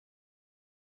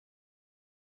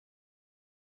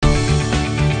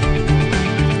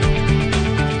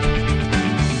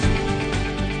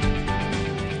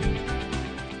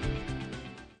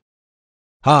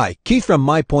Hi, Keith from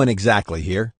My Point Exactly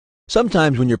here.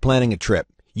 Sometimes when you're planning a trip,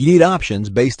 you need options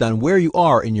based on where you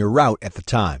are in your route at the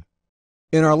time.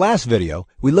 In our last video,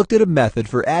 we looked at a method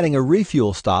for adding a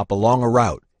refuel stop along a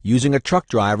route, using a truck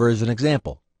driver as an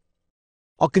example.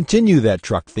 I'll continue that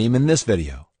truck theme in this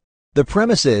video. The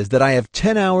premise is that I have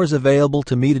 10 hours available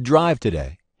to me to drive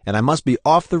today, and I must be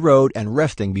off the road and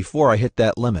resting before I hit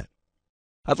that limit.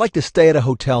 I'd like to stay at a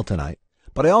hotel tonight,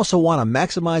 but I also want to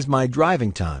maximize my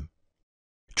driving time.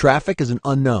 Traffic is an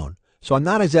unknown, so I'm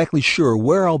not exactly sure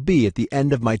where I'll be at the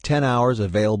end of my 10 hours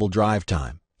available drive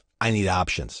time. I need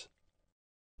options.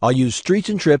 I'll use Streets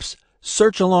and Trips'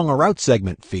 Search Along a Route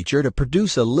Segment feature to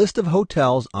produce a list of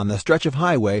hotels on the stretch of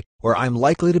highway where I'm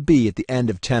likely to be at the end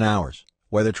of 10 hours,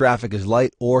 whether traffic is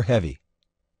light or heavy.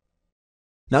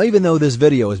 Now, even though this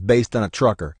video is based on a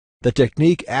trucker, the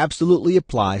technique absolutely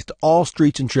applies to all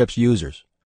Streets and Trips users.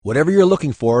 Whatever you're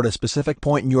looking for at a specific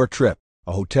point in your trip,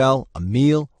 a hotel, a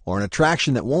meal, or an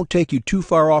attraction that won't take you too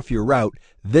far off your route,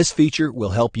 this feature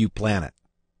will help you plan it.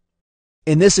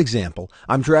 In this example,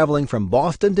 I'm traveling from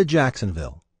Boston to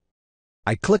Jacksonville.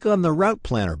 I click on the Route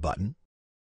Planner button,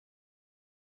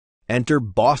 enter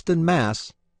Boston,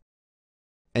 Mass.,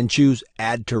 and choose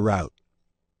Add to Route.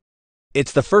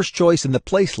 It's the first choice in the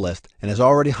place list and is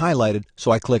already highlighted,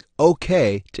 so I click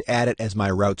OK to add it as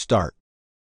my route start.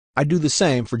 I do the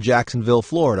same for Jacksonville,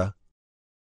 Florida,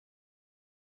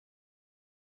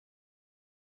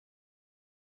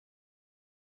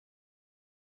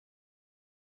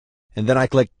 and then I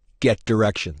click Get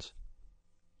Directions.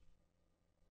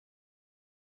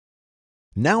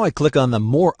 Now I click on the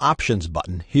More Options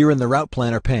button here in the Route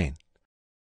Planner pane.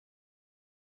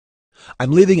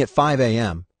 I'm leaving at 5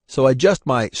 a.m., so I adjust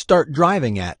my Start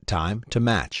Driving At time to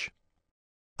match.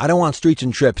 I don't want Streets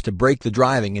and Trips to break the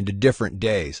driving into different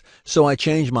days, so I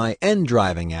change my End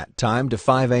Driving At time to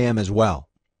 5 a.m. as well.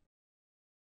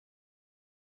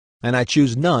 And I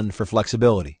choose None for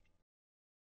flexibility.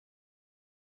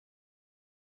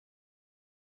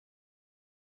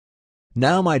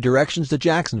 Now my directions to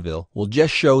Jacksonville will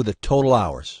just show the total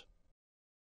hours.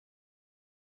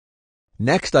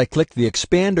 Next, I click the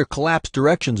Expand or Collapse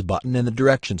Directions button in the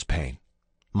Directions pane.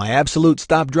 My absolute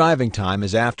stop driving time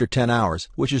is after 10 hours,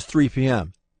 which is 3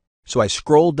 p.m. So I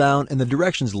scroll down in the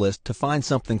directions list to find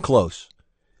something close.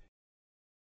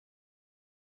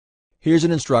 Here's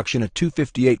an instruction at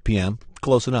 2:58 p.m.,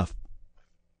 close enough.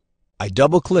 I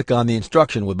double-click on the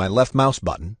instruction with my left mouse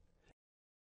button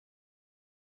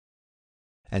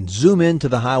and zoom in to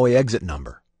the highway exit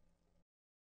number.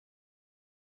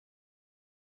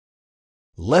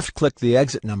 Left-click the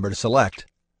exit number to select,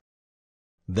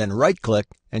 then right-click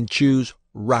and choose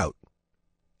Route.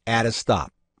 Add a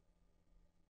stop.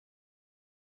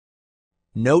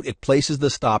 Note it places the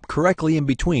stop correctly in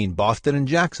between Boston and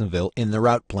Jacksonville in the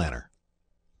Route Planner.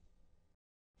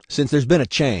 Since there's been a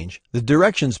change, the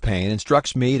Directions pane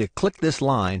instructs me to click this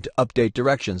line to update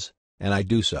directions, and I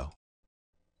do so.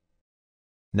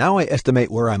 Now I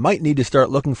estimate where I might need to start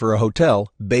looking for a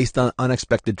hotel based on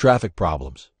unexpected traffic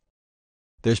problems.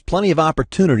 There's plenty of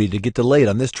opportunity to get delayed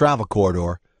on this travel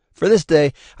corridor. For this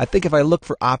day, I think if I look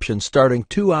for options starting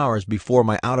 2 hours before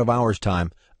my out-of-hours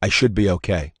time, I should be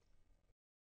okay.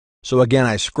 So again,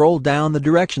 I scroll down the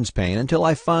directions pane until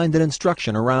I find an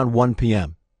instruction around 1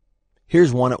 p.m.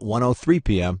 Here's one at 1:03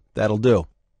 p.m. That'll do.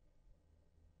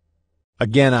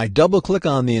 Again, I double-click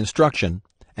on the instruction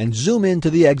and zoom in to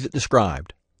the exit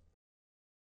described.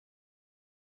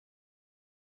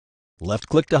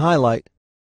 Left-click to highlight,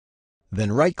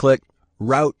 then right-click,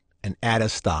 Route, and add a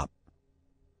stop.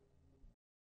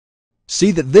 See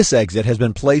that this exit has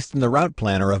been placed in the Route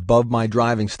Planner above my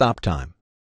driving stop time.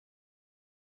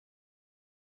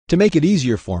 To make it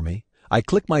easier for me, I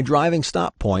click my driving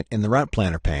stop point in the Route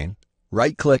Planner pane,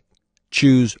 right-click,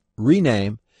 choose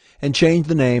Rename, and change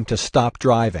the name to Stop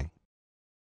Driving.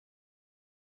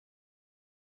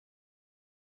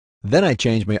 Then I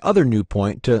change my other new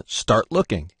point to Start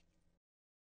Looking.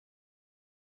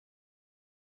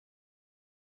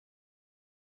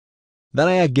 Then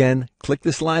I again click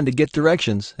this line to get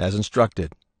directions as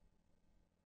instructed.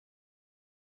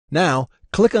 Now,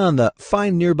 click on the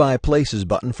Find Nearby Places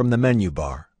button from the menu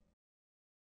bar.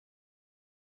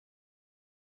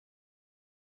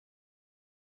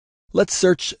 Let's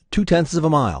search 0.2 of a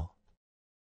mile.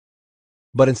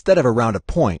 But instead of around a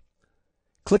point,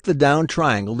 click the down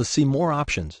triangle to see more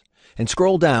options, and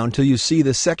scroll down till you see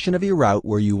the section of your route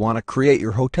where you want to create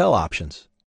your hotel options.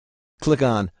 Click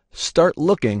on Start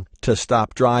Looking to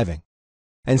Stop Driving.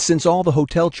 And since all the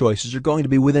hotel choices are going to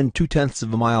be within 0.2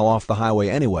 of a mile off the highway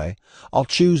anyway, I'll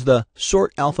choose the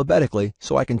Sort Alphabetically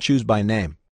so I can choose by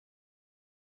name.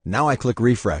 Now I click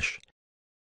Refresh,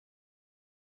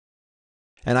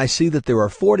 and I see that there are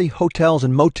 40 hotels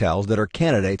and motels that are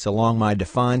candidates along my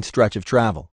defined stretch of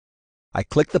travel. I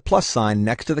click the plus sign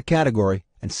next to the category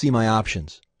and see my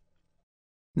options.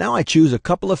 Now I choose a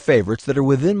couple of favorites that are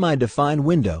within my defined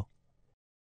window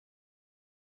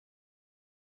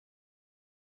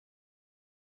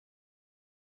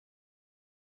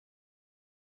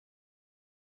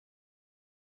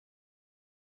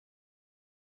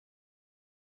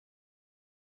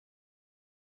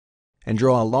and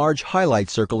draw a large highlight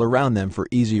circle around them for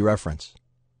easy reference.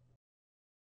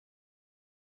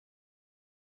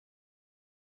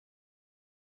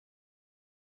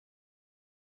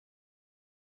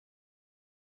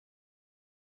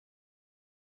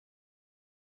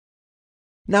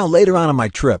 Now later on in my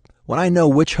trip, when I know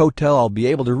which hotel I'll be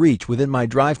able to reach within my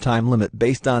drive time limit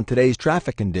based on today's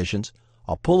traffic conditions,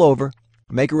 I'll pull over,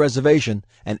 make a reservation,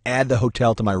 and add the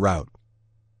hotel to my route.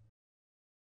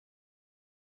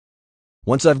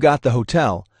 Once I've got the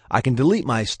hotel, I can delete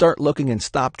my Start Looking and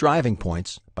Stop Driving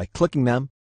points by clicking them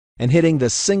and hitting the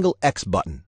single X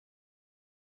button.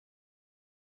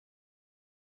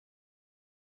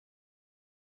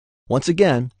 Once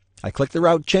again, I click the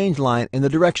Route Change line in the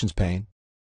Directions pane,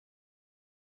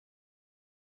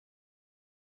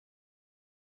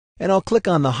 and I'll click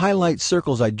on the highlight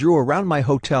circles I drew around my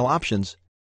hotel options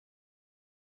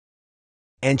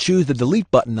and choose the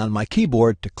Delete button on my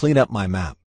keyboard to clean up my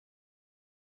map.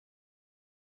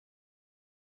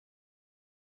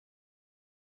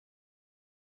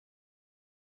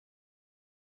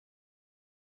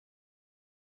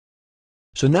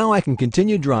 So now I can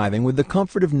continue driving with the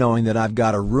comfort of knowing that I've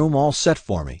got a room all set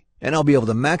for me, and I'll be able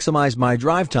to maximize my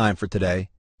drive time for today,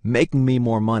 making me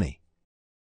more money.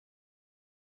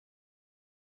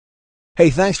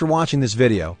 Hey, thanks for watching this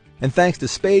video, and thanks to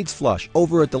Spades Flush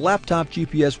over at the Laptop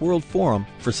GPS World Forum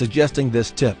for suggesting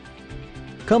this tip.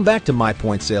 Come back to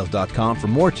mypointsales.com for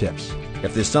more tips.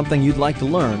 If there's something you'd like to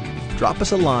learn, drop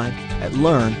us a line at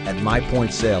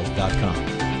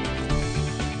learn@mypointsales.com.